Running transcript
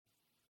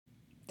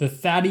The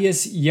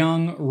Thaddeus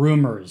Young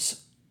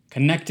rumors,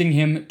 connecting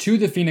him to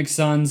the Phoenix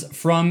Suns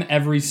from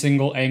every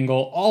single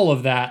angle, all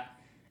of that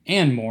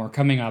and more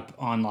coming up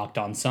on Locked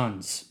On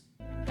Suns.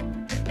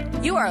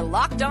 You are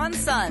Locked On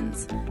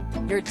Suns,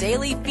 your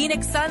daily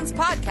Phoenix Suns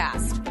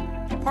podcast,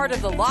 part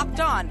of the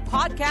Locked On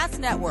Podcast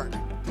Network,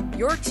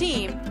 your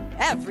team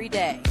every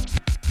day.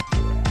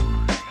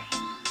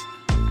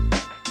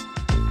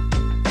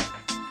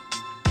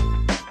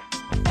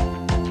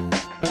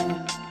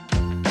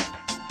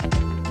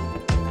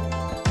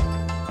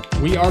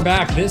 We are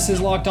back. This is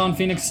Locked On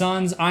Phoenix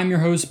Suns. I'm your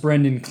host,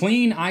 Brendan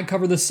Clean. I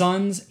cover the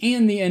Suns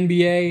and the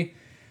NBA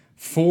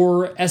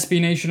for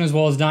SB Nation as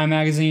well as Dime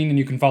Magazine. And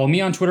you can follow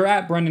me on Twitter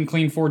at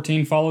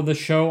BrendanClean14. Follow the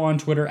show on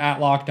Twitter at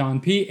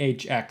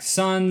LockedOnPHX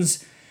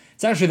Suns.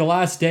 It's actually the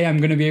last day I'm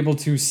going to be able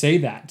to say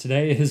that.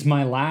 Today is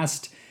my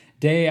last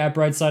day at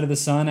Bright Side of the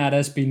Sun at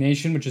SB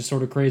Nation, which is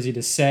sort of crazy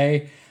to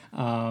say.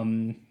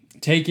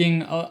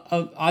 Taking,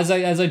 as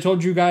I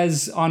told you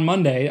guys on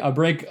Monday, a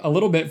break a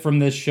little bit from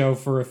this show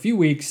for a few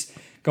weeks,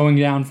 going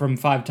down from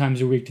 5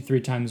 times a week to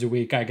 3 times a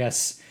week. I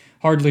guess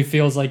hardly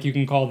feels like you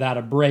can call that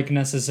a break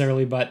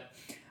necessarily, but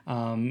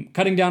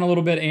cutting down a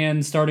little bit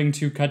and starting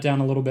to cut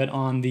down a little bit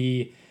on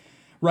the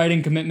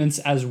writing commitments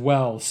as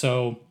well.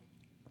 So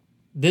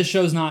this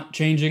show's not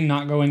changing,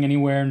 not going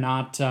anywhere,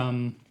 not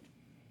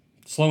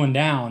slowing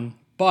down,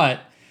 but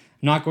I'm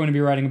not going to be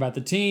writing about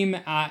the team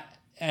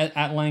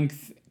at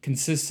length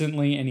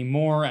consistently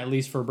anymore, at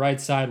least for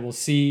Brightside. We'll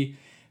see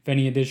if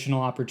any additional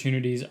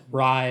opportunities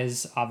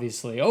arise.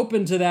 Obviously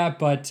open to that,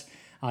 but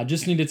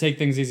just need to take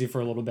things easy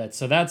for a little bit.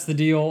 So that's the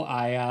deal.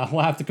 I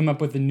will have to come up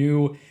with a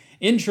new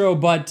intro,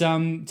 but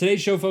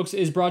today's show, folks,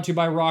 is brought to you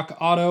by Rock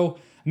Auto.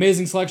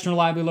 Amazing selection,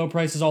 reliably low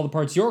prices, all the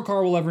parts your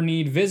car will ever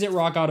need. Visit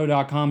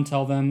rockauto.com.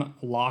 Tell them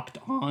Locked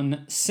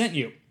On sent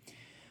you.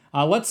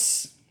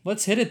 Let's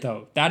hit it,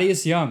 though.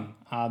 Thaddeus Young,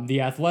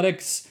 the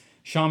Athletics,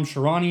 Shams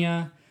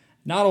Charania,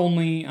 not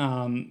only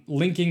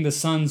linking the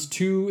Suns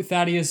to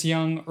Thaddeus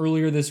Young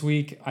earlier this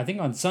week, I think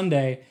on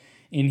Sunday,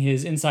 in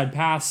his Inside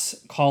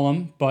Pass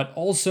column, but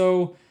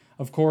also,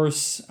 of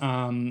course,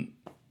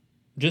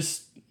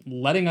 just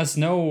letting us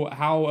know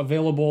how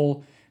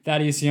available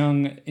Thaddeus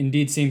Young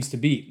indeed seems to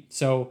be.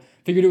 So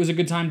figured it was a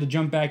good time to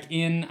jump back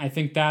in. I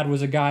think Thad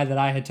was a guy that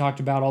I had talked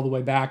about all the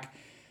way back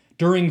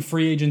during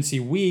free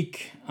agency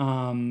week.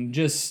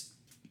 Just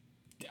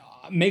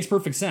makes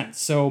perfect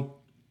sense. So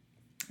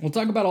we'll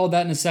talk about all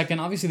that in a second.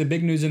 Obviously, the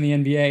big news in the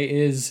NBA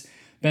is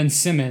Ben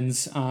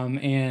Simmons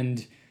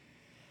and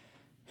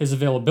his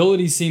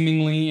availability,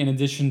 seemingly, in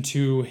addition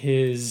to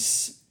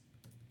his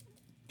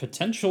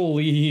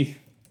potentially,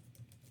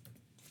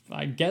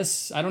 I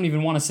guess, I don't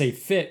even want to say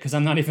fit, because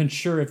I'm not even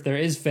sure if there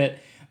is fit,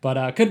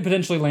 but could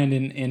potentially land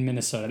in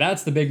Minnesota.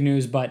 That's the big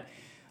news, but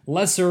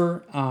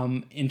lesser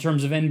in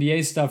terms of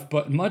NBA stuff,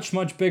 but much,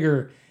 much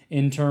bigger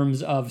in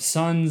terms of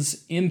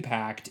Suns'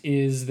 impact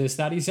is this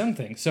Thaddeus Young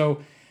thing.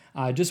 So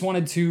I just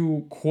wanted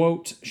to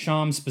quote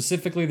Shams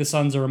specifically. The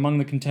Suns are among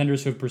the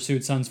contenders who have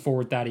pursued Suns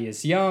forward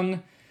Thaddeus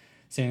Young.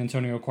 San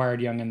Antonio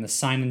acquired Young in the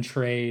sign and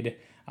trade,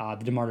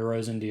 the DeMar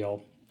DeRozan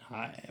deal.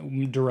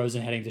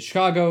 DeRozan heading to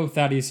Chicago,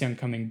 Thaddeus Young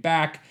coming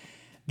back.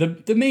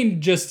 The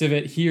main gist of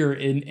it here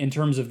in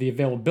terms of the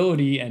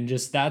availability and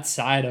just that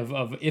side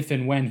of if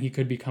and when he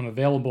could become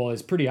available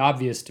is pretty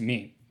obvious to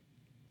me.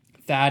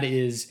 Thad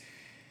is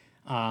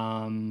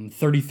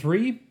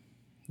 33.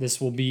 This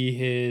will be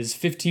his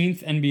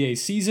 15th NBA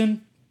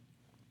season.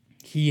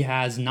 He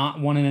has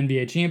not won an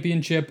NBA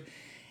championship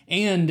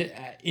and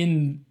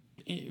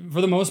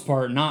for the most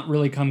part, not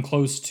really come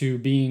close to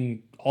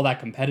being all that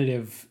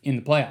competitive in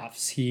the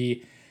playoffs.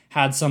 He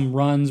had some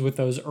runs with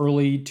those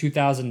early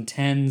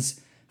 2010s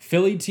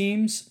Philly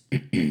teams,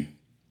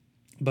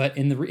 but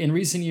in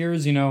recent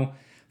years,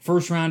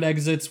 first round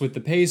exits with the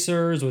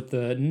Pacers, with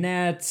the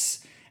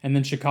Nets, and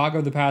then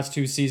Chicago the past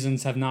 2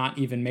 seasons have not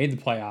even made the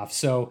playoffs.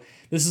 So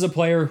this is a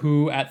player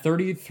who at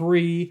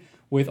 33,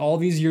 with all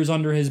these years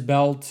under his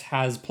belt,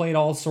 has played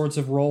all sorts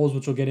of roles,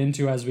 which we'll get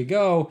into as we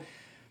go.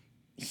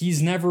 He's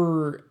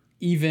never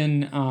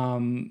even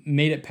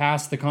made it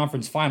past the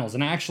conference finals.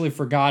 And I actually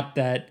forgot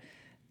that,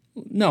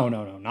 no,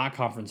 not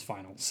conference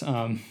finals.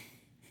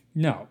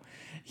 No,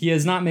 he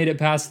has not made it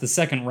past the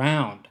second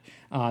round.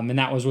 And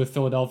that was with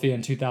Philadelphia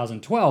in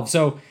 2012.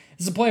 So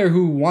this is a player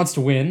who wants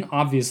to win,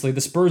 obviously.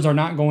 The Spurs are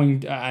not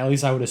going, at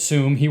least I would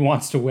assume he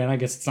wants to win. I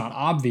guess it's not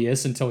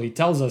obvious until he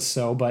tells us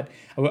so, but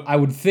I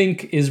would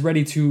think is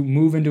ready to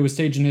move into a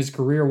stage in his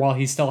career while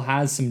he still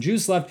has some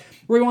juice left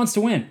where he wants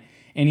to win.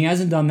 And he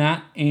hasn't done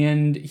that,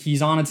 and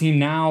he's on a team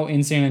now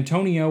in San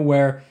Antonio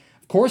where,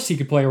 of course, he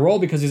could play a role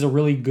because he's a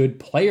really good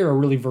player, a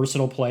really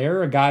versatile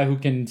player, a guy who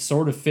can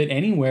sort of fit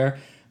anywhere,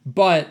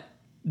 but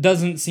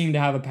doesn't seem to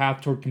have a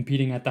path toward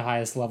competing at the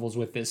highest levels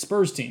with this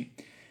Spurs team.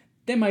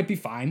 They might be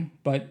fine,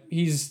 but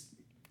he's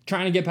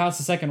trying to get past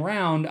the second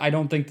round. I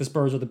don't think the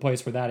Spurs are the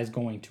place where that is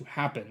going to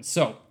happen.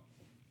 So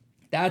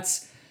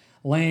that's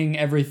laying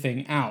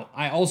everything out.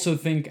 I also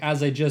think,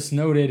 as I just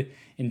noted,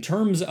 in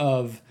terms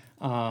of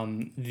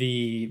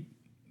the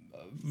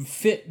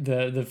fit,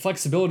 the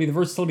flexibility, the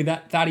versatility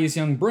that Thaddeus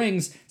Young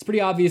brings, it's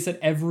pretty obvious that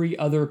every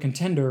other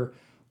contender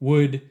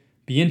would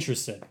be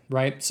interested,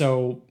 right?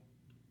 So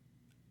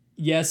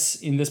yes,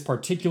 in this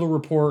particular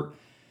report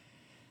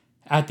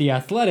at The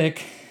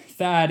Athletic,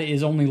 Thad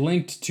is only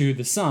linked to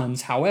the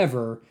Suns.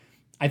 However,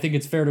 I think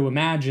it's fair to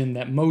imagine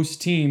that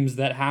most teams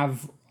that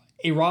have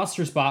a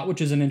roster spot,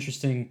 which is an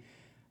interesting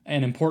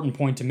and important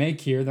point to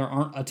make here, there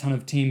aren't a ton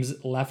of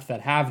teams left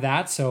that have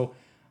that. So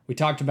we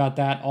talked about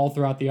that all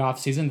throughout the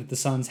offseason, that the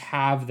Suns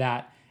have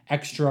that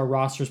extra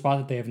roster spot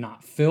that they have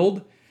not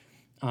filled.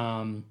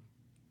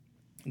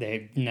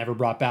 They never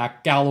brought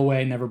back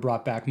Galloway, never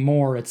brought back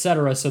Moore,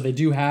 etc. So they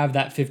do have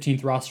that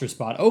 15th roster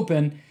spot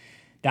open.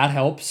 That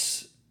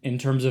helps in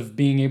terms of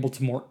being able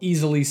to more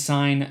easily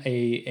sign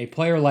a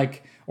player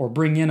like, or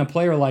bring in a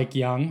player like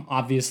Young.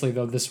 Obviously,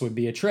 though, this would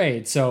be a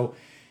trade. So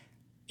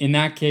in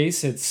that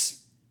case, it's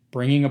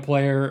bringing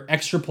a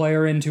extra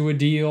player into a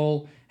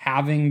deal,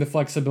 having the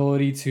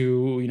flexibility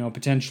to,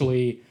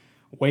 potentially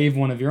waive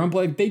one of your own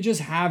players. They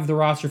just have the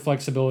roster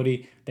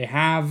flexibility. They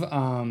have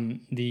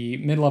the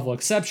mid-level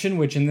exception,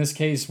 which in this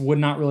case would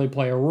not really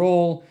play a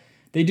role.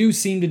 They do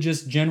seem to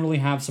just generally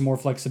have some more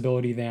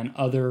flexibility than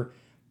other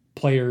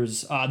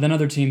players, than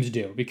other teams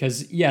do.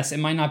 Because yes, it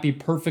might not be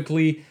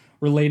perfectly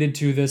related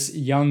to this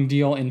Young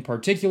deal in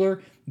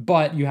particular,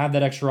 but you have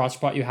that extra roster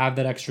spot, you have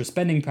that extra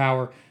spending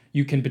power.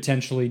 You can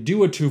potentially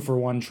do a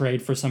 2-for-1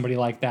 trade for somebody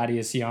like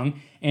Thaddeus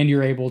Young, and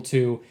you're able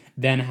to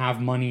then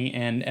have money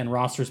and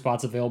roster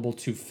spots available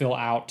to fill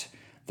out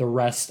the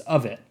rest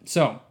of it.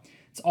 So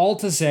it's all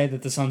to say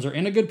that the Suns are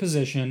in a good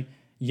position.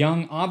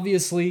 Young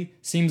obviously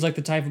seems like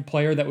the type of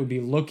player that would be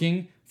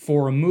looking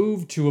for a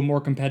move to a more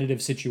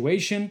competitive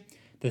situation.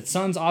 The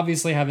Suns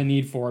obviously have a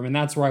need for him, and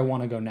that's where I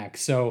want to go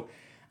next. So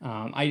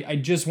I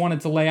just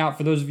wanted to lay out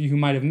for those of you who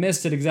might have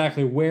missed it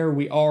exactly where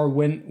we are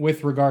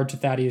with regard to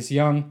Thaddeus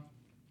Young,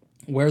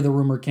 where the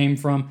rumor came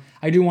from.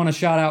 I do want to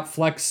shout out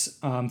Flex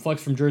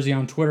from Jersey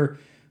on Twitter,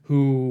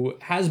 who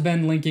has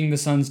been linking the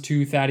Suns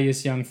to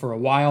Thaddeus Young for a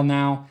while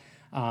now.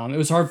 It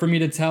was hard for me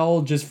to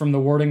tell just from the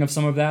wording of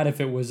some of that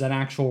if it was an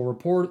actual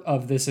report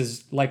of this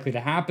is likely to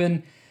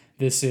happen.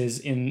 This is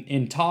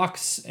in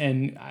talks,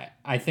 and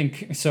I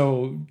think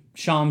so.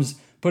 Shams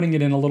putting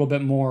it in a little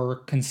bit more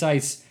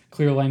concise,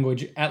 clear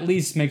language at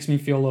least makes me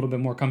feel a little bit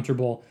more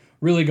comfortable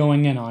really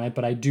going in on it.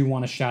 But I do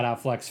want to shout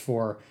out Flex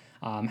for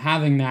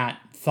having that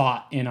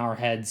thought in our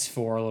heads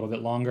for a little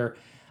bit longer.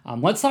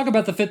 Let's talk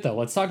about the fit, though.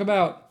 Let's talk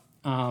about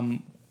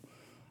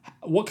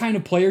what kind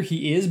of player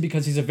he is,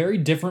 because he's a very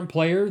different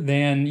player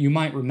than you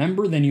might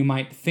remember, than you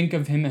might think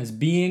of him as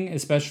being,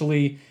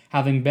 especially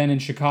having been in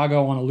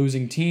Chicago on a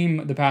losing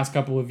team the past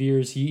couple of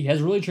years. He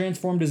has really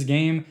transformed his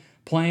game,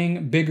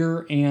 playing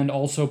bigger and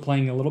also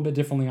playing a little bit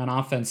differently on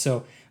offense.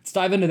 So let's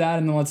dive into that,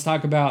 and then let's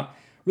talk about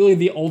really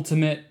the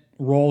ultimate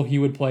role he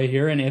would play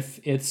here and if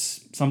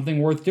it's something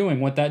worth doing,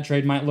 what that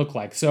trade might look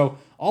like. So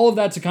all of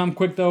that to come.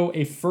 Quick, though,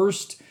 a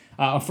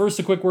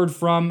quick word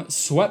from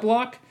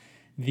Sweatblock,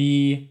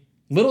 the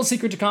little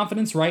secret to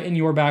confidence right in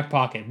your back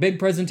pocket. Big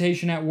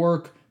presentation at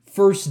work,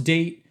 first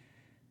date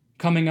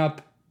coming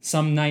up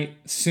some night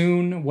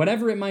soon,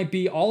 whatever it might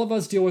be. All of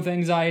us deal with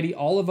anxiety.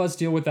 All of us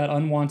deal with that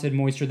unwanted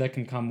moisture that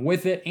can come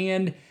with it.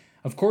 And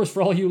of course,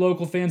 for all you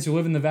local fans who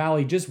live in the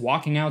Valley, just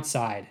walking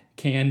outside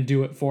can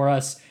do it for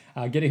us,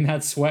 getting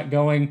that sweat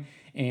going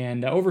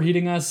and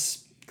overheating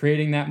us,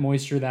 creating that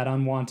moisture, that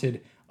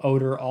unwanted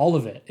odor, all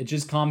of it. It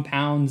just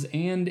compounds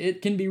and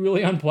it can be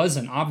really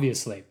unpleasant,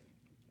 obviously.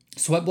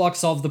 Sweatblock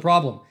solves the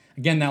problem.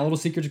 Again, that little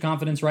secret to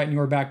confidence right in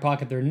your back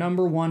pocket. Their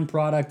number one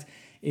product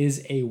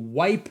is a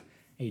wipe,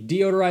 a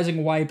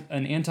deodorizing wipe,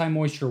 an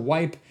anti-moisture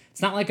wipe.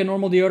 It's not like a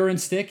normal deodorant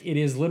stick. It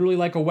is literally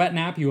like a wet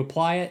nap. You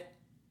apply it.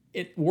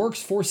 It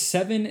works for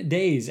 7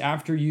 days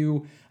after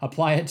you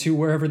apply it to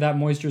wherever that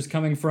moisture is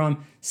coming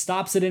from,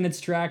 stops it in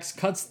its tracks,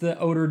 cuts the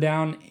odor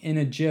down in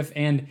a jiff,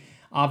 and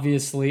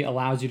obviously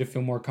allows you to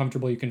feel more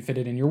comfortable. You can fit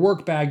it in your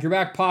work bag, your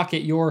back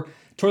pocket, your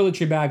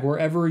toiletry bag,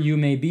 wherever you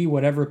may be,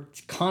 whatever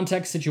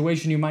context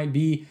situation you might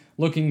be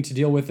looking to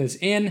deal with this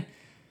in.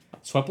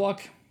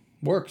 Sweatblock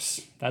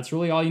works. That's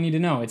really all you need to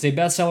know. It's a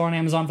bestseller on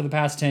Amazon for the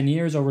past 10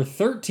 years, over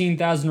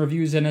 13,000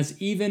 reviews, and has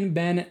even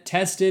been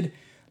tested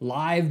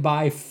live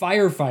by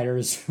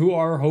firefighters who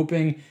are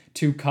hoping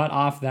to cut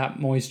off that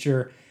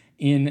moisture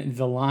in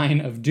the line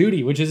of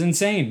duty, which is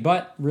insane,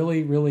 but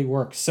really, really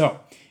works. So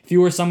if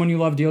you or someone you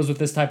love deals with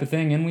this type of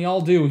thing, and we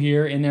all do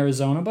here in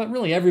Arizona, but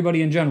really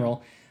everybody in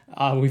general,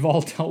 we've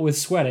all dealt with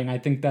sweating. I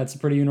think that's a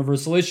pretty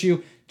universal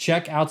issue.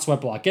 Check out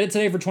Sweatblock. Get it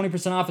today for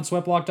 20% off at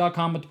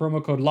sweatblock.com with the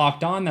promo code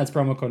LOCKEDON. That's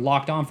promo code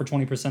LOCKEDON for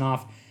 20%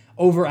 off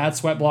over at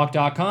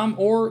sweatblock.com,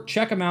 or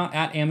check them out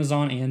at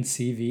Amazon and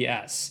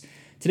CVS.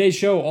 Today's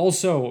show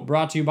also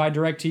brought to you by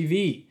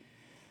DirecTV.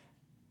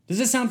 Does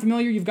this sound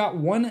familiar? You've got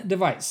one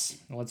device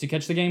that lets you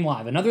catch the game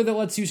live, another that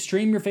lets you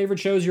stream your favorite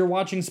shows, you're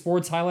watching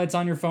sports highlights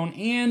on your phone,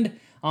 and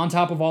on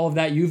top of all of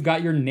that, you've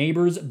got your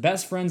neighbor's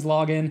best friend's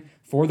login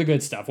for the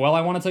good stuff. Well,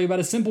 I want to tell you about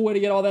a simple way to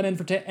get all that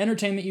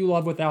entertainment you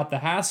love without the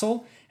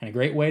hassle, and a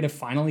great way to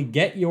finally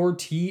get your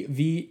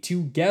TV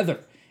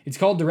together. It's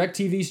called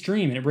DirecTV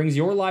Stream, and it brings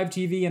your live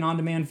TV and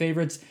on-demand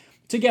favorites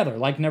together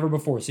like never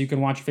before, so you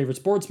can watch your favorite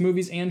sports,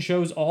 movies, and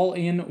shows all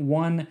in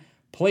one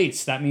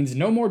place. That means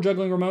no more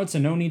juggling remotes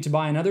and no need to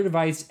buy another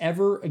device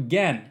ever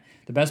again.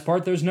 The best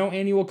part, there's no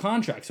annual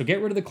contract, so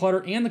get rid of the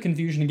clutter and the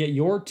confusion and get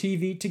your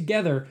TV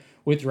together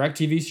with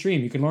DirecTV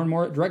Stream. You can learn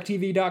more at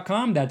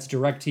directtv.com. That's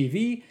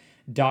directtv.com.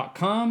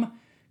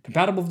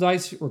 Compatible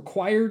device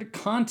required.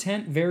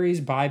 Content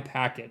varies by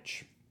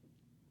package.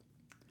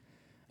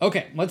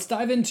 Okay, let's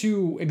dive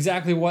into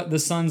exactly what the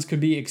Suns could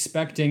be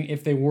expecting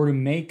if they were to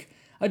make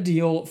a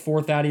deal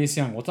for Thaddeus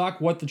Young. We'll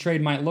talk what the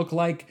trade might look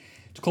like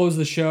to close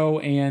the show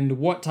and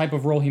what type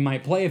of role he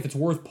might play, if it's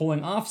worth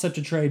pulling off such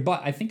a trade.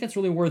 But I think it's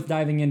really worth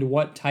diving into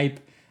what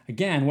type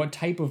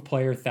of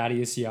player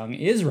Thaddeus Young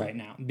is right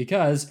now.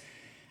 Because,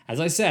 as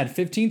I said,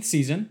 15th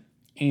season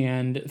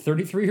and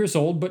 33 years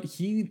old, but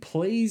he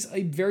plays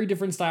a very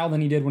different style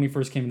than he did when he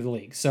first came into the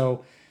league.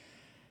 So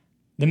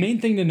the main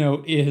thing to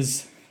note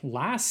is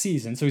last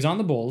season, so he's on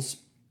the Bulls,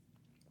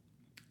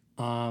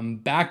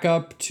 back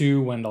up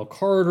to Wendell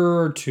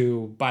Carter,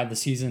 to, by the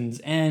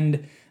season's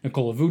end,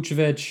 Nikola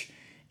Vucevic,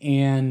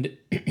 and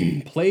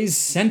plays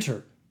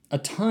center a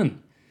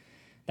ton.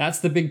 That's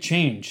the big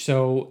change.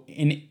 So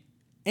in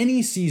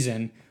any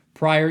season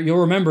prior, you'll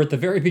remember at the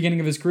very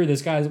beginning of his career,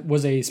 this guy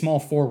was a small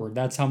forward.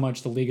 That's how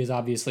much the league has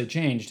obviously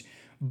changed.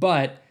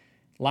 But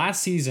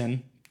last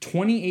season,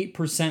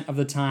 28% of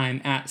the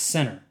time at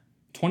center.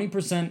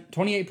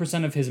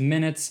 28% of his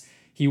minutes,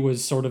 he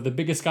was sort of the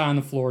biggest guy on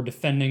the floor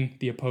defending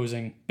the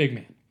opposing big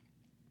man.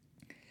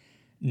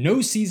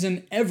 No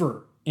season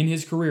ever in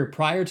his career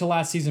prior to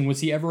last season was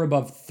he ever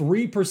above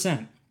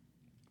 3%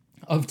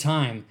 of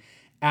time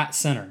at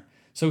center.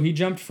 So he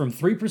jumped from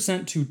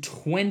 3% to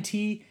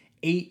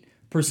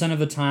 28% of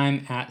the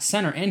time at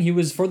center. And he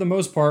was, for the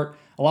most part,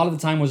 a lot of the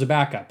time was a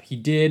backup. He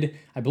did,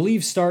 I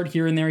believe, start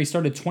here and there. He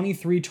started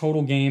 23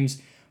 total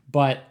games,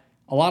 but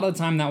a lot of the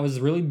time that was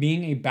really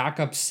being a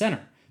backup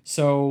center.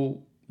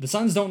 So the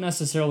Suns don't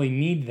necessarily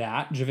need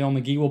that.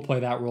 JaVale McGee will play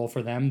that role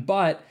for them,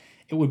 but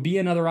it would be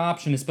another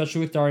option,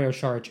 especially with Dario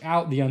Saric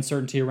out, the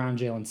uncertainty around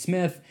Jalen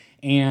Smith,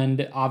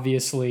 and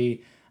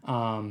obviously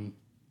not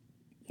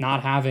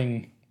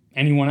having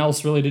anyone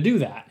else really to do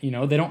that. You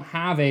know, they don't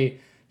have a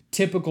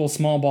typical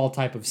small ball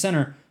type of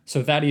center,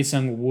 so Thaddeus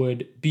Young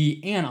would be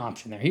an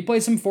option there. He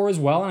plays some 4 as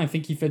well, and I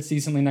think he fits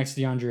decently next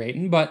to DeAndre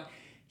Ayton, but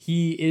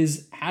he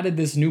is added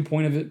this new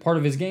part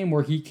of his game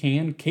where he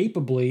can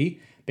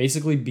capably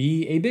basically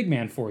be a big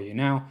man for you.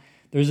 Now,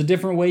 there's a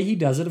different way he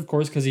does it, of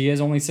course, because he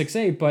is only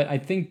 6'8", but I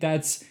think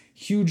that's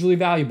hugely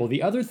valuable.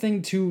 The other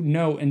thing to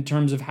note in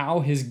terms of how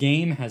his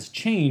game has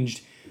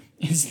changed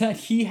is that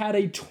he had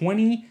a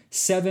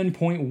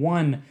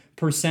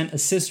 27.1%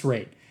 assist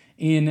rate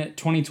in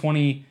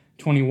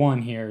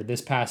 2020-21 here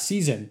this past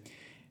season.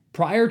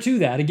 Prior to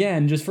that,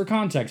 again, just for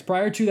context,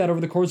 prior to that,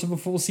 over the course of a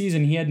full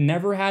season, he had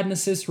never had an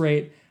assist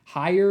rate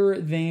higher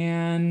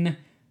than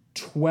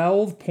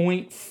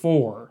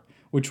 12.4,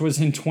 which was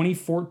in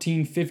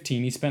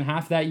 2014-15. He spent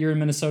half that year in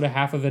Minnesota,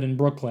 half of it in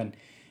Brooklyn.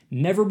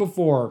 Never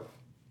before.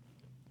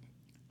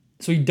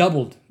 So he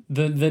doubled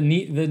the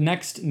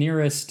next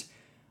nearest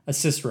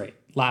assist rate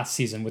last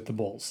season with the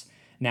Bulls.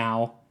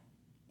 Now,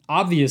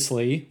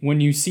 obviously,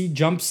 when you see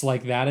jumps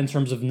like that in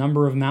terms of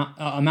amount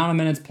of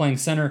minutes playing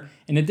center,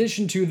 in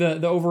addition to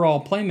the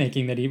overall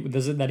playmaking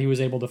that he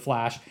was able to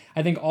flash,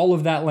 I think all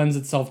of that lends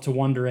itself to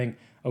wondering,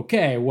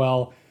 okay,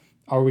 well,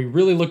 are we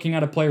really looking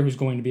at a player who's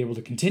going to be able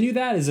to continue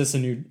that? Is this a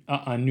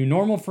new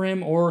normal for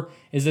him, or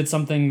is it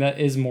something that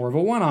is more of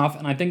a one-off?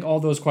 And I think all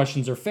those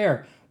questions are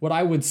fair. What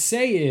I would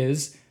say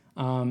is,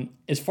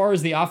 as far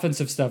as the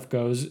offensive stuff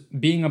goes,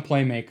 being a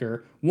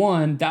playmaker,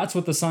 one, that's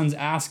what the Suns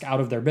ask out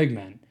of their big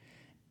men.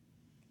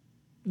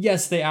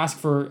 Yes, they ask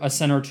for a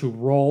center to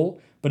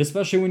roll, but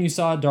especially when you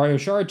saw Dario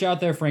Saric out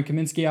there, Frank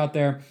Kaminsky out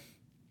there,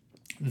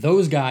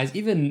 those guys,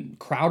 even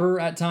Crowder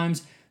at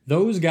times,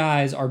 those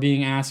guys are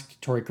being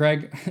asked, Torrey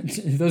Craig,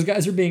 those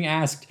guys are being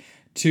asked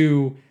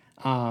to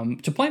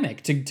play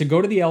make, to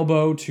go to the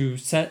elbow, to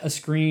set a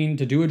screen,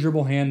 to do a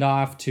dribble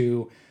handoff,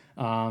 to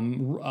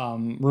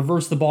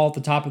reverse the ball at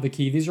the top of the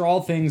key. These are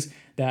all things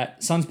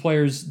that Suns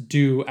players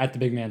do at the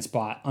big man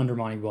spot under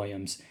Monty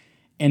Williams.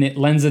 And it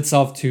lends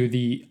itself to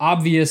the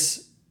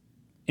obvious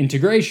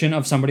integration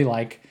of somebody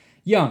like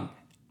Young.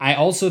 I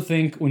also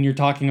think when you're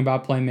talking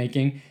about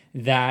playmaking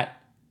that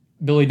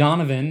Billy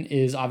Donovan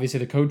is obviously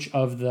the coach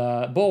of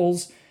the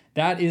Bulls.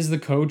 That is the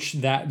coach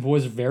that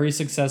was very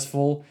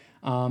successful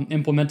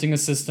implementing a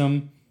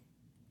system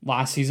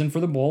last season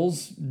for the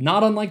Bulls,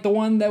 not unlike the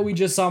one that we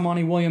just saw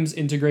Monty Williams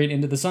integrate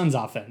into the Suns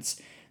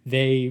offense.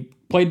 They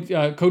played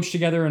coached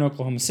together in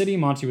Oklahoma City.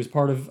 Monty was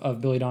part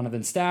of Billy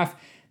Donovan's staff.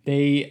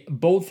 They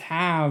both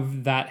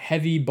have that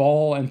heavy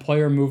ball and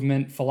player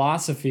movement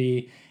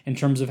philosophy in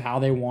terms of how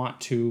they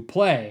want to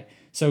play.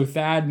 So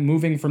Thad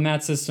moving from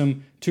that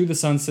system to the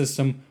Suns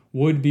system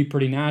would be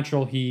pretty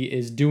natural. He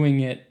is doing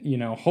it,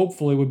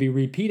 hopefully would be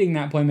repeating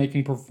that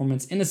playmaking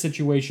performance in a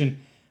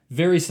situation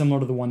very similar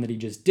to the one that he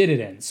just did it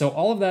in. So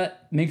all of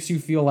that makes you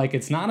feel like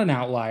it's not an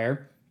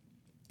outlier.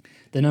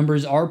 The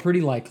numbers are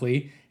pretty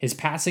likely. His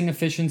passing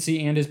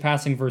efficiency and his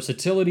passing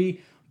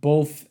versatility,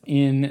 both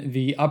in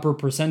the upper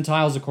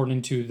percentiles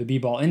according to the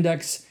B-Ball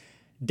Index.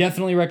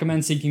 Definitely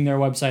recommend seeking their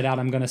website out.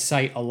 I'm going to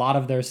cite a lot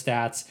of their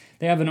stats.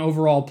 They have an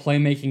overall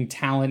playmaking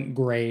talent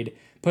grade,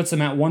 puts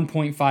them at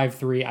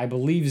 1.53. I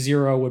believe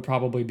 0 would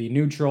probably be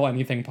neutral.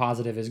 Anything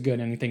positive is good.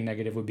 Anything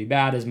negative would be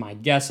bad, is my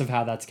guess of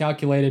how that's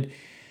calculated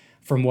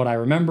from what I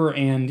remember.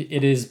 And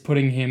it is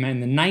putting him in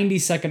the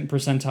 92nd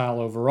percentile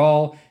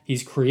overall.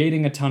 He's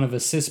creating a ton of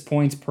assist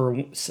points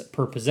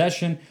per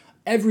possession.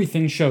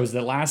 Everything shows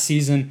that last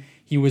season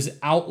he was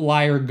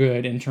outlier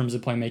good in terms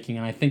of playmaking,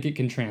 and I think it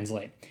can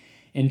translate.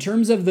 In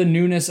terms of the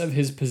newness of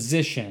his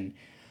position,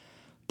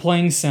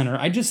 playing center,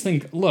 I just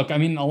think, look, I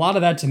mean, a lot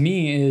of that to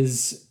me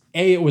is,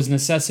 it was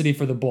necessity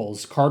for the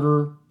Bulls.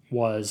 Carter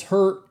was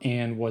hurt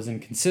and was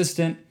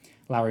inconsistent.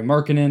 Lauri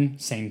Markkanen,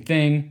 same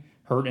thing,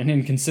 hurt and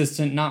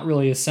inconsistent, not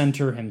really a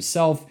center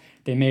himself.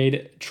 They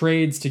made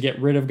trades to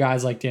get rid of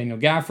guys like Daniel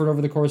Gafford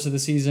over the course of the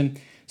season.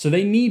 So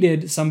they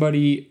needed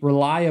somebody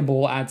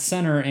reliable at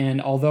center,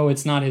 and although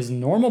it's not his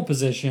normal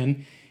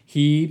position,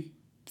 he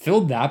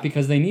filled that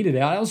because they needed it.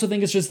 I also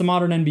think it's just the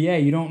modern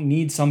NBA. You don't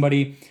need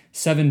somebody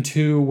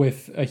 7'2"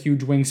 with a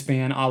huge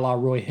wingspan a la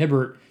Roy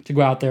Hibbert to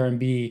go out there and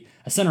be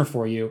a center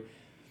for you.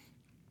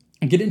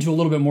 I'll get into a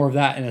little bit more of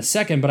that in a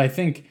second, but I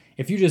think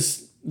if you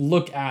just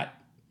look at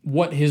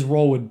what his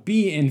role would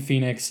be in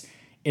Phoenix,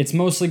 it's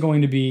mostly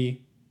going to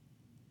be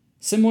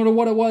similar to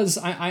what it was.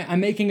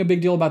 I'm making a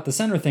big deal about the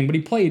center thing, but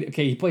he played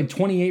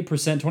 28%,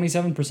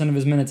 27% of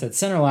his minutes at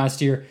center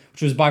last year,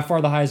 which was by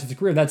far the highest of his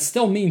career. That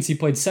still means he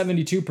played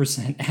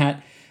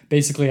 72%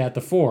 basically at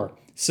the 4.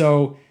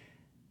 So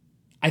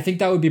I think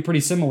that would be pretty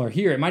similar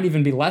here. It might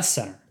even be less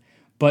center,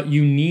 but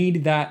you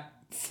need that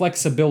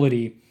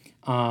flexibility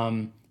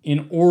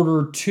in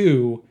order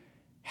to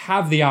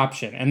have the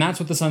option. And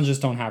that's what the Suns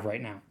just don't have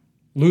right now.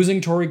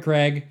 Losing Torrey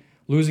Craig,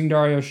 losing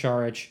Dario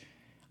Saric.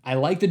 I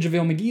like the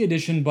JaVale McGee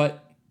addition,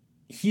 but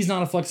he's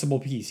not a flexible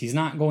piece. He's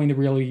not going to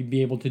really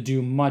be able to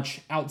do much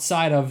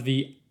outside of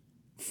the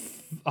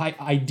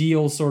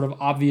ideal sort of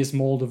obvious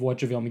mold of what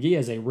JaVale McGee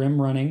is, a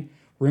rim-running,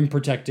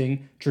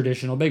 rim-protecting,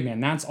 traditional big man.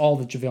 That's all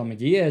that JaVale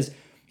McGee is.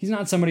 He's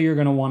not somebody you're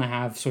going to want to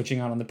have switching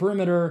out on the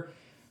perimeter,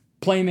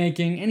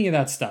 playmaking, any of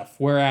that stuff,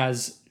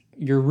 whereas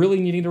you're really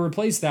needing to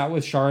replace that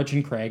with Saric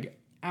and Craig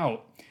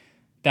out.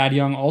 Thad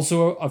Young,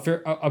 also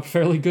a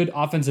fairly good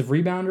offensive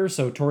rebounder,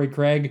 so Torrey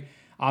Craig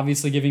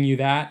obviously giving you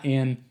that.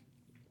 And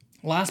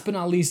last but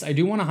not least, I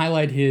do want to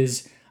highlight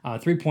his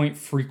three-point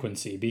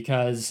frequency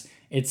because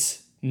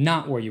it's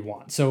not where you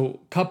want. So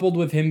coupled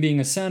with him being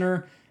a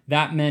center,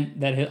 that meant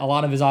that a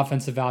lot of his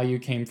offensive value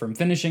came from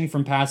finishing,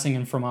 from passing,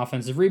 and from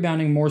offensive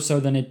rebounding more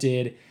so than it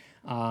did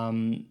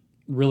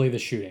really the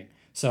shooting.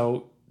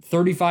 So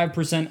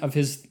 35%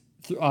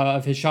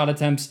 of his shot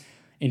attempts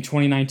in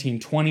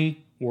 2019-20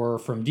 were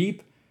from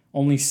deep,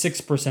 only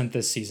 6%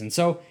 this season.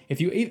 So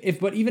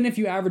even if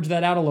you average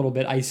that out a little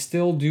bit, I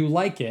still do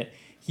like it.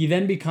 He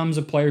then becomes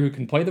a player who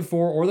can play the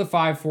 4 or the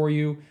 5 for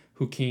you,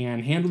 who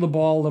can handle the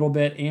ball a little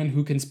bit, and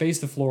who can space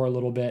the floor a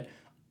little bit.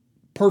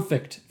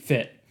 Perfect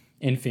fit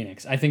in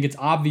Phoenix. I think it's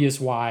obvious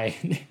why.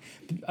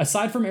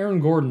 Aside from Aaron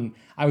Gordon,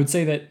 I would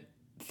say that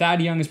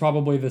Thad Young is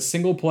probably the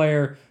single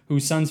player who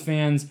Suns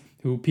fans,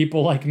 who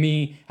people like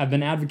me have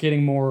been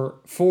advocating more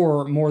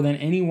than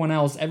anyone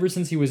else ever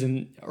since he was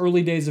in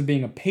early days of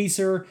being a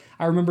Pacer.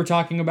 I remember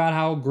talking about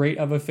how great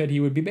of a fit he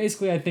would be.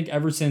 Basically, I think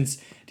ever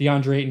since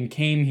DeAndre Ayton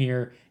came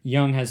here,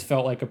 Young has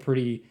felt like a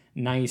pretty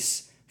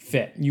nice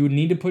fit. You would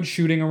need to put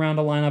shooting around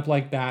a lineup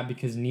like that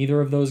because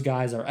neither of those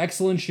guys are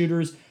excellent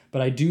shooters,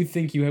 but I do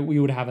think we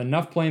would have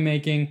enough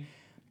playmaking,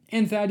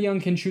 and Thad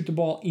Young can shoot the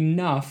ball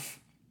enough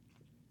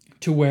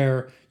to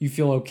where you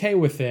feel okay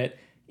with it,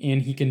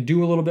 and he can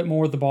do a little bit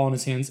more with the ball in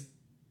his hands.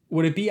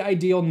 Would it be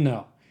ideal?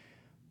 No.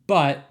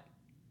 But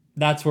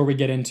that's where we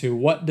get into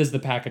what does the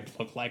package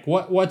look like?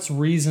 What's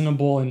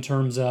reasonable in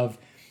terms of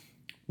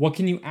what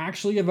can you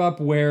actually give up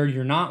where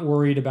you're not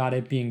worried about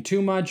it being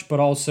too much,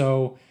 but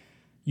also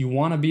you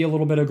want to be a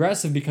little bit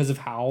aggressive because of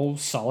how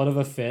solid of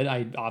a fit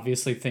I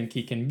obviously think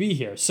he can be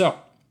here. So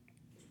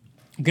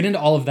I'll get into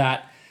all of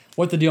that,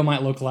 what the deal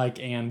might look like,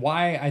 and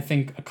why I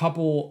think a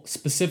couple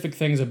specific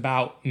things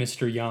about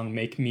Mr. Young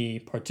make me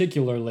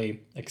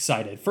particularly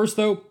excited. First,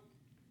 though,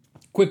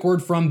 quick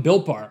word from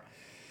Built Bar.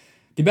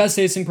 The best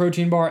tasting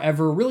protein bar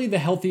ever, really the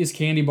healthiest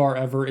candy bar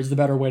ever is the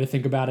better way to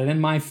think about it,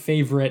 and my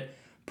favorite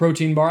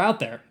protein bar out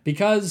there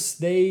because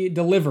they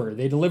deliver.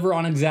 They deliver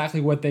on exactly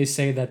what they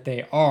say that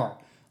they are.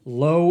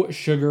 Low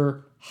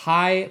sugar,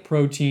 high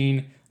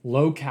protein,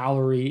 low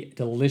calorie,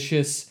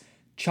 delicious,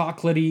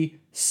 chocolatey,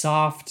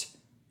 soft,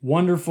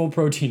 wonderful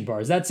protein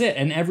bars. That's it.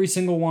 And every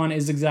single one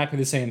is exactly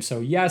the same. So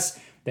yes,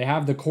 they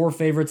have the core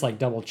favorites like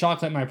double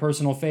chocolate, my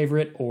personal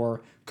favorite,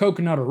 or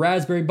coconut or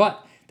raspberry,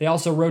 but they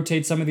also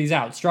rotate some of these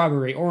out.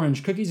 Strawberry,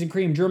 orange, cookies and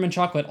cream, German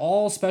chocolate,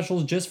 all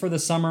specials just for the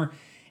summer,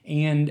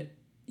 and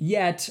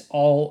yet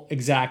all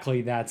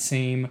exactly that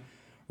same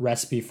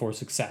recipe for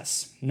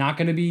success. Not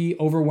going to be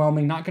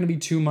overwhelming, not going to be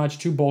too much,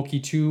 too bulky,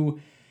 too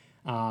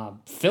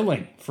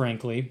filling,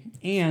 frankly,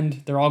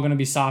 and they're all going to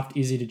be soft,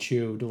 easy to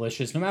chew,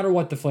 delicious, no matter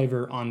what the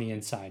flavor on the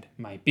inside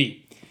might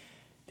be.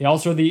 They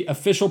also are the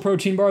official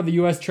protein bar of the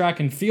U.S. track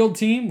and field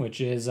team,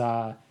 which is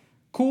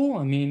cool.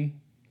 I mean,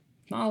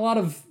 not a lot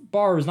of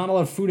bars, not a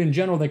lot of food in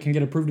general that can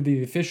get approved to be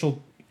the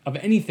official of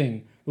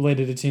anything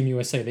related to Team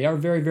USA. They are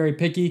very, very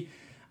picky.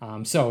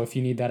 So if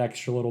you need that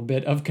extra little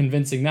bit of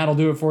convincing, that'll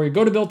do it for you.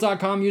 Go to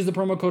Built.com, use the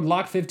promo code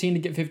LOCK15 to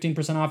get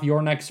 15% off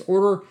your next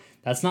order.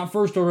 That's not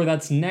first order,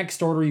 that's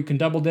next order. You can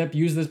double dip,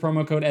 use this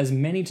promo code as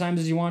many times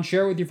as you want,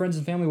 share it with your friends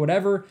and family,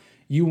 whatever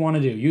you want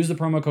to do. Use the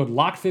promo code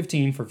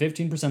LOCK15 for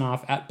 15%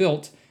 off at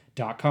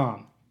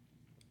Built.com.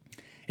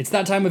 It's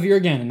that time of year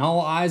again, and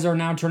all eyes are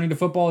now turning to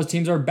football as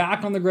teams are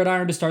back on the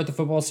gridiron to start the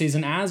football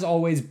season. As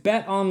always,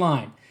 Bet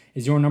Online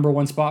is your number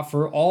one spot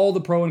for all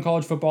the pro and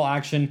college football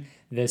action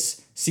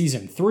this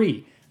season.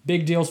 3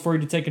 big deals for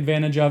you to take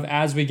advantage of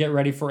as we get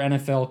ready for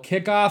NFL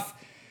kickoff.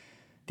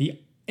 The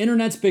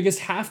internet's biggest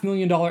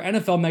 $500,000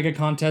 NFL mega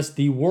contest,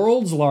 the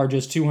world's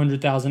largest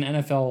 $200,000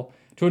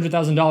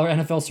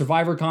 NFL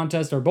Survivor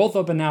contest are both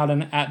open now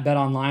at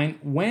BetOnline.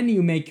 When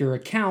you make your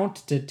account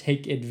to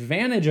take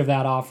advantage of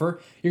that offer,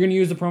 you're going to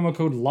use the promo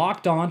code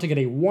LOCKEDON to get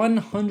a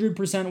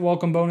 100%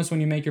 welcome bonus when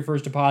you make your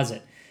first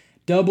deposit,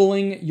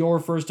 doubling your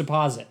first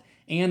deposit.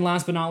 And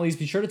last but not least,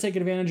 be sure to take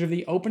advantage of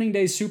the opening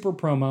day super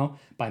promo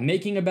by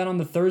making a bet on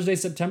the Thursday,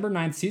 September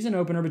 9th season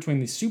opener between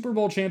the Super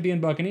Bowl champion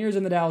Buccaneers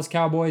and the Dallas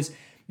Cowboys.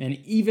 And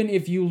even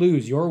if you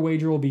lose, your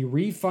wager will be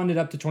refunded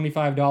up to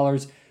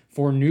 $25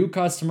 for new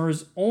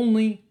customers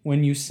only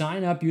when you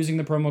sign up using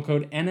the promo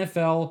code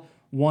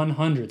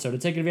NFL100. So to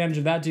take advantage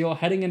of that deal,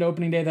 heading into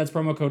opening day, that's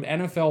promo code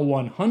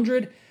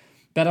NFL100.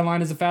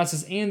 BetOnline is the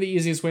fastest and the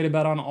easiest way to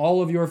bet on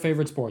all of your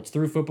favorite sports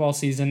through football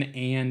season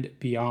and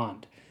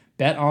beyond.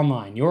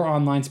 BetOnline, your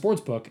online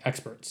sportsbook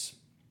experts.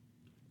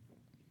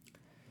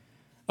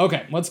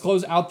 Okay, let's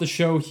close out the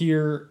show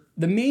here.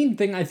 The main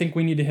thing I think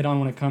we need to hit on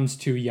when it comes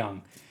to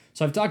Young.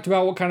 So I've talked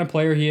about what kind of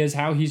player he is,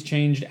 how he's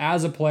changed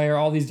as a player,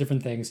 all these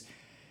different things.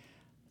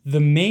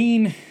 The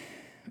main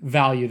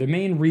value, the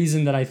main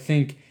reason that I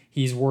think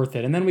he's worth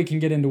it, and then we can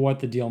get into what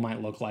the deal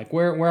might look like,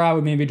 where I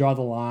would maybe draw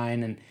the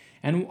line,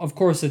 and of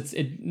course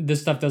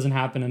this stuff doesn't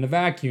happen in a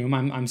vacuum.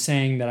 I'm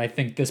saying that I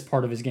think this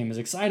part of his game is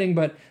exciting,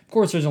 but of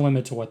course there's a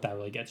limit to what that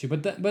really gets you.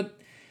 But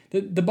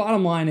the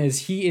bottom line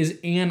is he is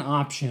an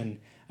option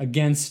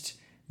against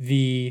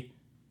the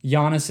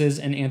Giannis's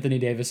and Anthony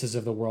Davis's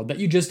of the world that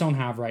you just don't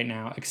have right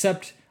now,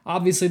 except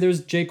obviously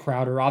there's Jay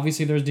Crowder,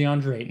 obviously there's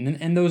DeAndre Ayton,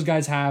 and those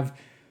guys have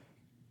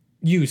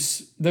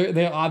use.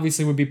 They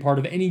obviously would be part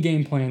of any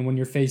game plan when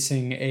you're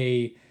facing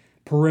a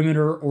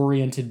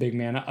perimeter-oriented big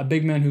man, a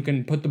big man who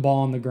can put the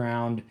ball on the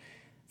ground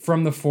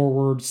from the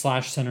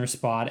forward/center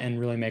spot and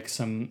really make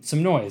some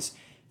noise.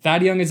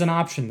 Thad Young is an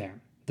option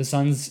there. The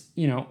Suns,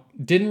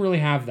 didn't really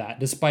have that,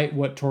 despite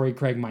what Torrey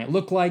Craig might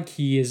look like.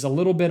 He is a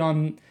little bit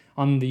on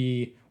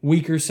the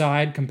weaker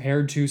side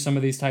compared to some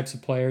of these types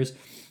of players.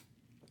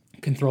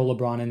 Can throw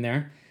LeBron in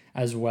there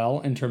as well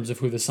in terms of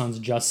who the Suns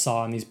just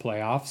saw in these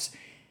playoffs.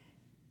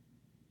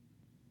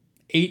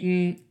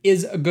 Ayton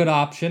is a good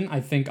option.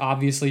 I think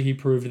obviously he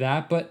proved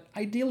that, but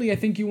ideally I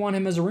think you want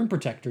him as a rim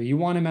protector. You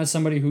want him as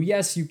somebody who,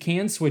 yes, you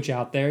can switch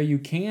out there, you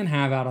can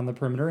have out on the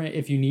perimeter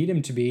if you need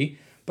him to be,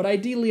 but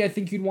ideally I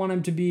think you'd want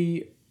him to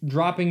be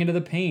dropping into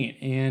the paint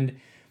and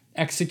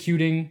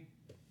executing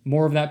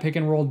more of that pick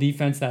and roll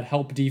defense, that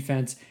help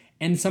defense,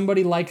 and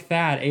somebody like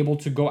that able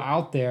to go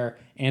out there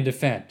and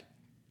defend.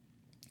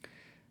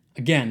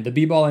 Again, the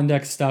B-ball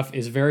index stuff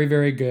is very,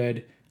 very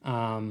good.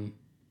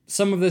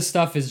 Some of this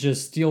stuff is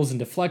just steals and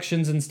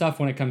deflections and stuff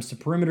when it comes to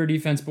perimeter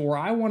defense, but where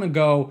I want to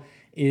go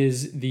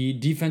is the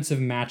defensive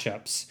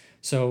matchups.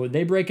 So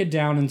they break it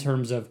down in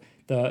terms of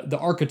the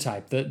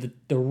archetype, the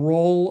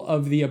role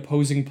of the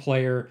opposing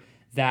player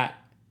that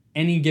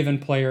any given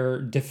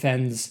player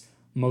defends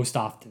most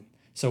often.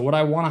 So what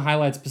I want to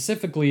highlight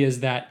specifically is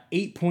that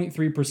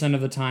 8.3%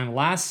 of the time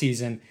last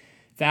season,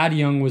 Thad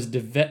Young was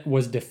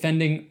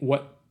defending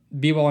what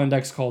B-ball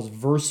index calls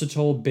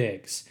versatile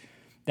bigs.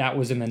 That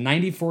was in the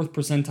 94th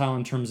percentile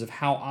in terms of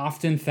how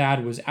often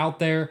Thad was out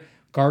there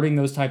guarding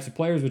those types of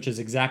players, which is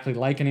exactly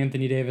like an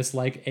Anthony Davis,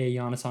 like a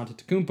Giannis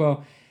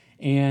Antetokounmpo,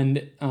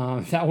 and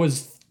that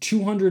was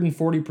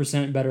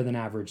 240% better than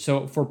average.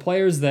 So for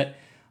players that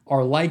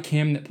are like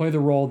him, that play the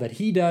role that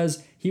he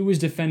does, he was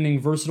defending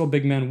versatile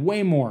big men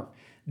way more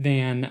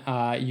than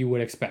you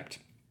would expect.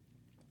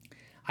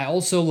 I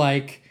also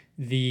like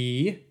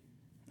the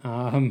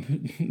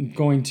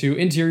going to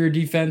interior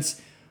defense,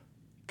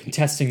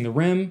 contesting the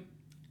rim,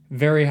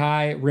 very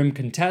high rim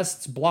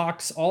contests,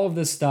 blocks, all of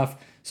this stuff.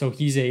 So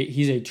he's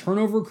a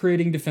turnover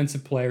creating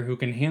defensive player who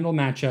can handle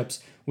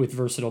matchups with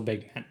versatile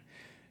big men.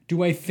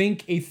 Do I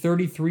think a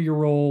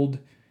 33-year-old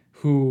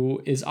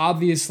who is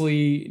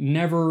obviously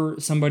never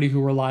somebody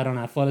who relied on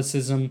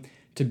athleticism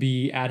to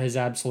be at his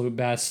absolute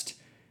best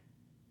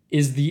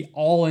is the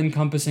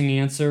all-encompassing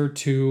answer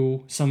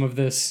to some of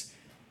this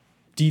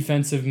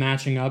defensive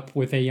matching up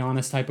with a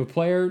Giannis type of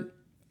player?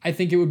 I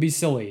think it would be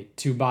silly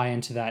to buy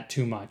into that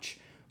too much.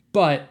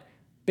 But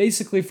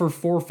basically for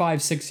 4,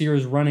 5, 6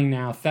 years running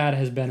now, Thad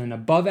has been an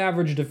above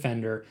average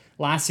defender.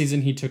 Last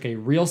season, he took a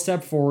real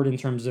step forward in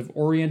terms of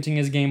orienting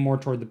his game more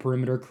toward the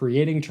perimeter,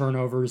 creating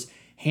turnovers,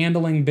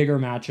 handling bigger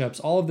matchups,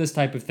 all of this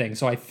type of thing.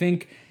 So I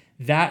think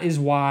that is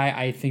why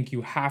I think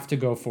you have to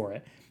go for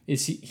it.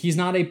 He's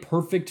not a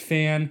perfect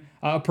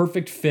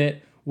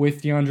fit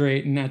with DeAndre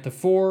Ayton at the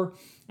 4.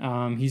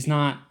 He's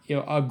not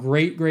a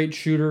great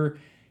shooter.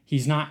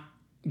 He's not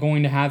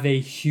going to have a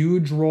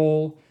huge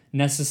role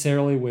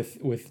necessarily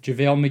with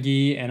JaVale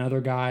McGee and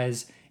other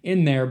guys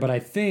in there, but I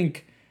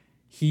think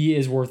he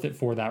is worth it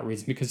for that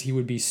reason because he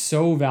would be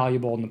so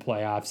valuable in the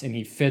playoffs and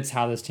he fits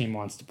how this team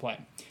wants to play.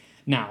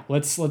 Now,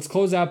 let's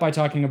close out by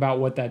talking about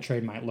what that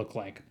trade might look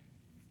like.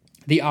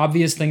 The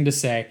obvious thing to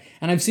say,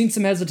 and I've seen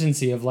some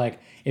hesitancy of like,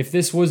 if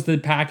this was the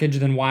package,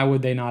 then why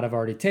would they not have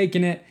already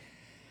taken it?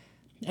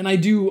 And I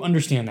do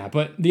understand that,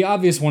 but the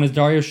obvious one is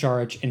Dario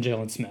Saric and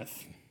Jalen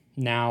Smith.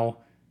 Now,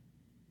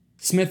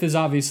 Smith is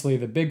obviously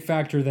the big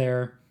factor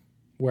there,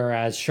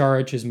 whereas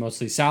Saric is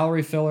mostly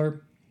salary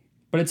filler,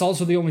 but it's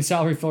also the only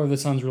salary filler the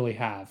Suns really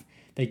have.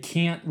 They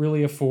can't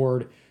really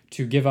afford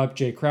to give up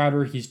Jay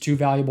Crowder. He's too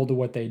valuable to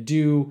what they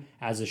do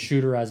as a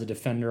shooter, as a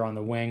defender on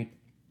the wing.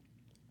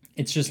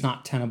 It's just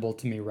not tenable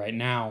to me right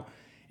now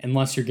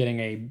unless you're getting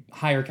a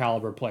higher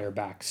caliber player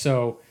back.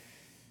 So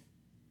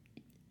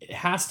it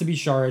has to be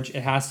Saric.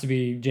 It has to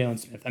be Jalen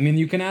Smith. I mean,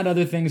 you can add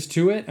other things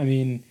to it. I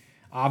mean,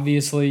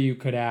 obviously you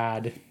could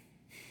add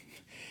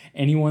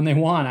anyone they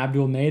want.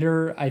 Abdul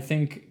Nader, I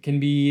think,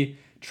 can be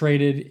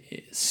traded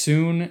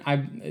soon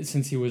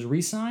since he was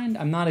re-signed.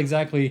 I'm not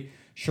exactly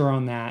sure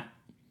on that.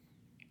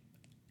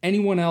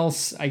 Anyone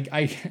else,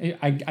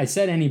 I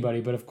said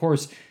anybody, but of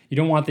course you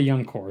don't want the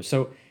young core.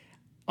 So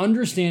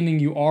understanding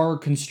you are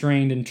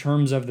constrained in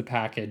terms of the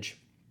package,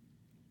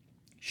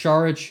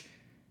 Saric,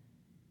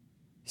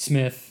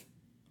 Smith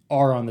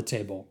are on the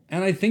table.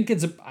 And I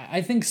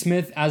think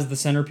Smith as the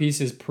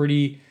centerpiece is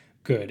pretty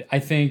good. I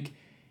think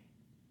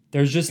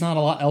there's just not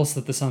a lot else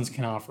that the Suns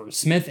can offer.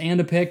 Smith and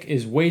a pick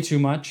is way too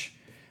much.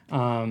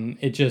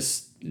 It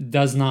just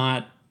does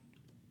not.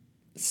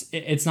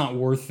 It's not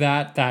worth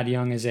that. Thad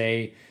Young is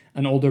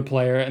an older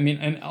player. I mean,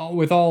 and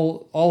with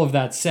all of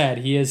that said,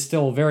 he is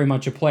still very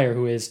much a player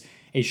who is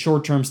a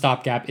short-term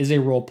stopgap, is a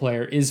role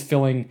player, is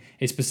filling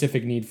a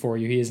specific need for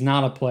you. He is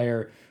not a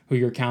player who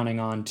you're counting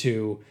on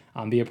to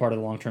be a part of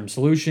the long-term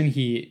solution.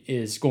 He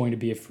is going to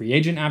be a free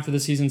agent after the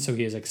season, so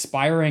he is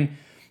expiring.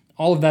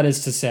 All of that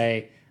is to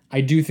say,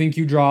 I do think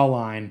you draw a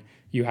line.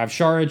 You have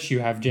Saric, you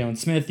have Jalen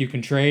Smith, you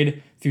can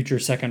trade future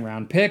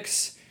second-round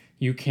picks.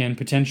 You can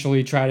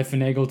potentially try to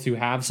finagle to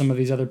have some of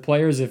these other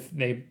players if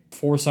they,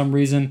 for some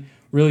reason,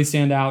 really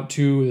stand out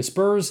to the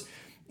Spurs.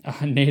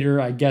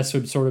 Nader, I guess,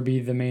 would sort of be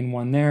the main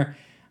one there.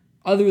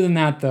 Other than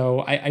that,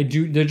 though,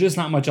 there's just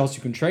not much else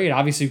you can trade.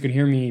 Obviously, you can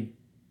hear me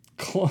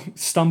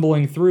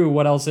stumbling through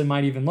what else it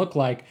might even look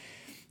like.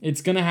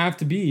 It's going to have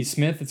to be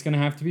Smith, it's going to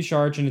have to be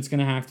Saric, and it's going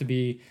to have to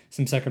be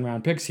some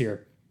second-round picks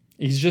here.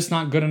 He's just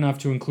not good enough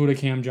to include a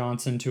Cam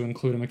Johnson, to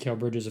include a Mikal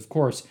Bridges, of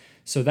course.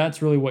 So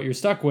that's really what you're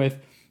stuck with.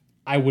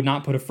 I would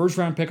not put a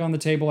first-round pick on the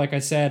table, like I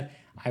said.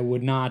 I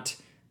would not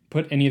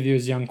put any of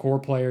those young core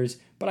players.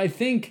 But I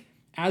think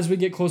as we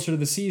get closer to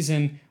the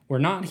season, we're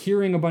not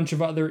hearing a bunch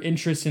of other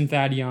interest in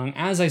Thad Young.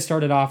 As I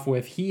started off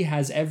with, he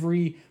has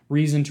every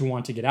reason to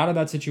want to get out of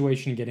that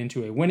situation, get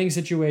into a winning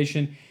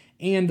situation,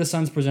 and the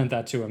Suns present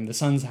that to him. The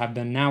Suns have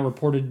been now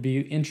reported to be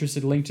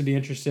interested, linked to be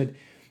interested.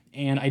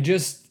 And I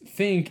just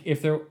think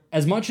if there,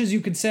 as much as you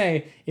could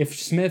say, if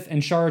Smith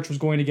and Saric was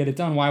going to get it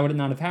done, why would it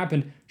not have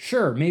happened?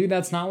 Sure, maybe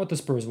that's not what the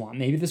Spurs want.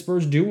 Maybe the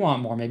Spurs do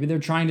want more. Maybe they're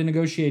trying to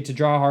negotiate, to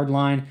draw a hard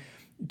line,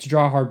 to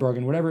draw a hard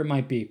bargain, whatever it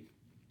might be.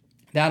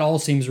 That all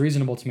seems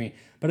reasonable to me.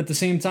 But at the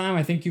same time,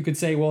 I think you could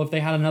say, well, if they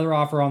had another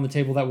offer on the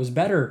table that was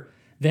better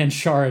than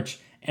Saric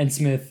and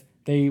Smith,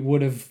 they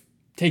would have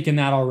taken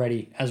that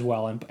already as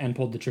well and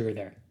pulled the trigger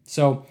there.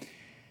 So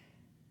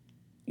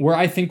where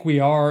I think we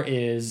are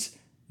is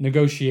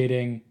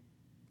negotiating,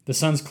 the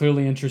Suns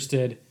clearly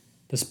interested,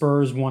 the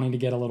Spurs wanting to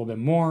get a little bit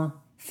more,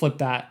 flip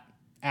that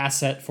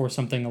asset for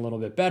something a little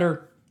bit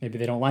better. Maybe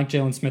they don't like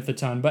Jalen Smith a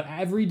ton, but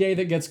every day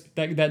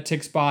that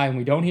ticks by and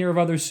we don't hear of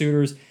other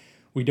suitors,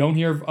 we don't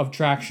hear of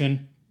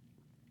traction,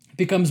 it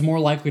becomes more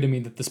likely to me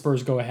that the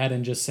Spurs go ahead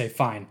and just say,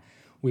 fine,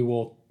 we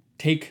will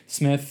take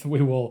Smith,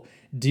 we will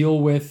deal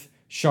with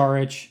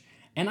Saric,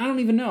 and I don't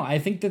even know. I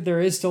think that there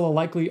is still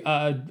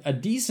a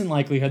decent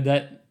likelihood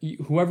that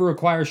whoever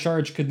acquires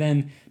Saric could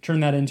then turn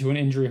that into an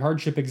injury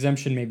hardship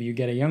exemption. Maybe you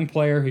get a young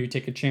player who you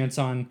take a chance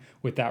on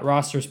with that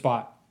roster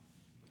spot.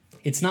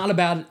 It's not a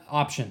bad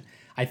option.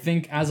 I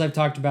think, as I've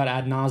talked about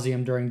ad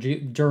nauseum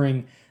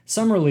during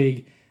Summer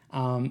League,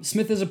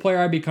 Smith is a player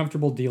I'd be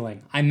comfortable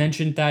dealing. I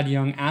mentioned Thad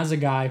Young as a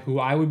guy who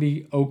I would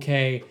be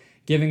okay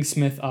giving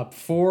Smith up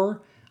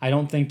for. I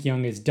don't think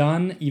Young is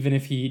done. Even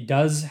if he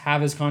does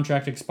have his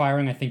contract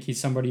expiring, I think he's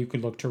somebody you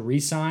could look to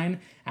re-sign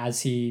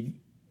as he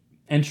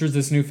enters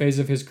this new phase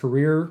of his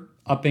career,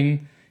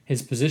 upping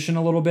his position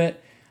a little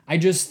bit. I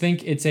just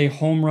think it's a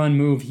home run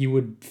move. He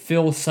would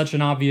fill such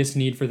an obvious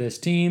need for this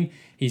team.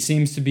 He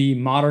seems to be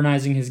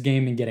modernizing his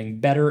game and getting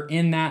better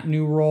in that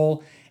new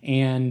role,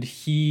 and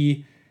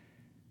he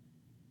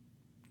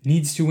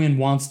needs to win,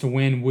 wants to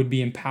win, would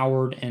be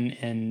empowered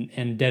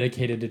and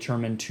dedicated,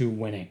 determined to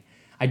winning.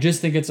 I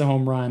just think it's a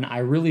home run. I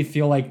really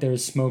feel like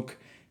there's smoke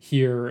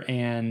here,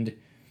 and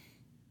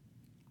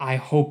I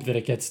hope that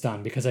it gets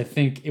done because I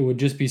think it would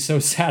just be so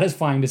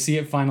satisfying to see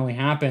it finally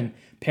happen,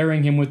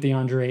 pairing him with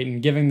DeAndre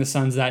Ayton, giving the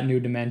Suns that new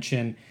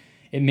dimension.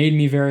 It made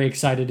me very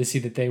excited to see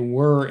that they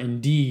were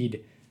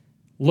indeed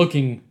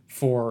looking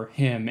for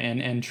him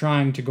and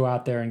trying to go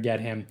out there and get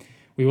him.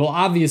 We will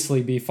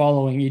obviously be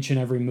following each and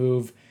every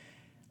move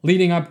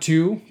leading up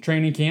to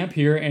training camp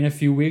here in a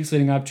few weeks,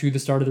 leading up to the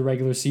start of the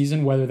regular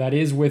season, whether that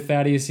is with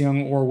Thaddeus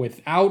Young or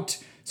without.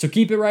 So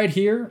keep it right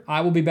here. I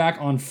will be back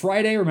on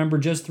Friday. Remember,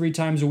 just 3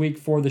 times a week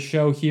for the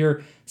show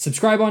here.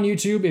 Subscribe on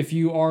YouTube if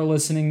you are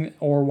listening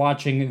or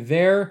watching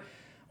there.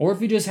 Or if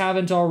you just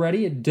haven't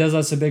already, it does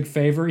us a big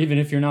favor. Even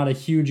if you're not a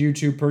huge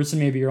YouTube person,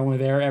 maybe you're only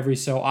there every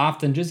so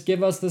often, just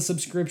give us the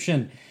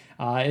subscription.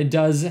 It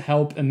does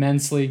help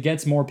immensely,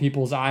 gets more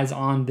people's eyes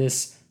on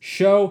this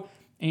show.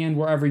 And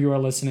wherever you are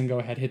listening, go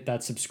ahead, hit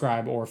that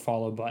subscribe or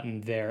follow button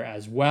there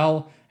as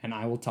well. And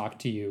I will talk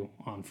to you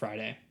on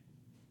Friday.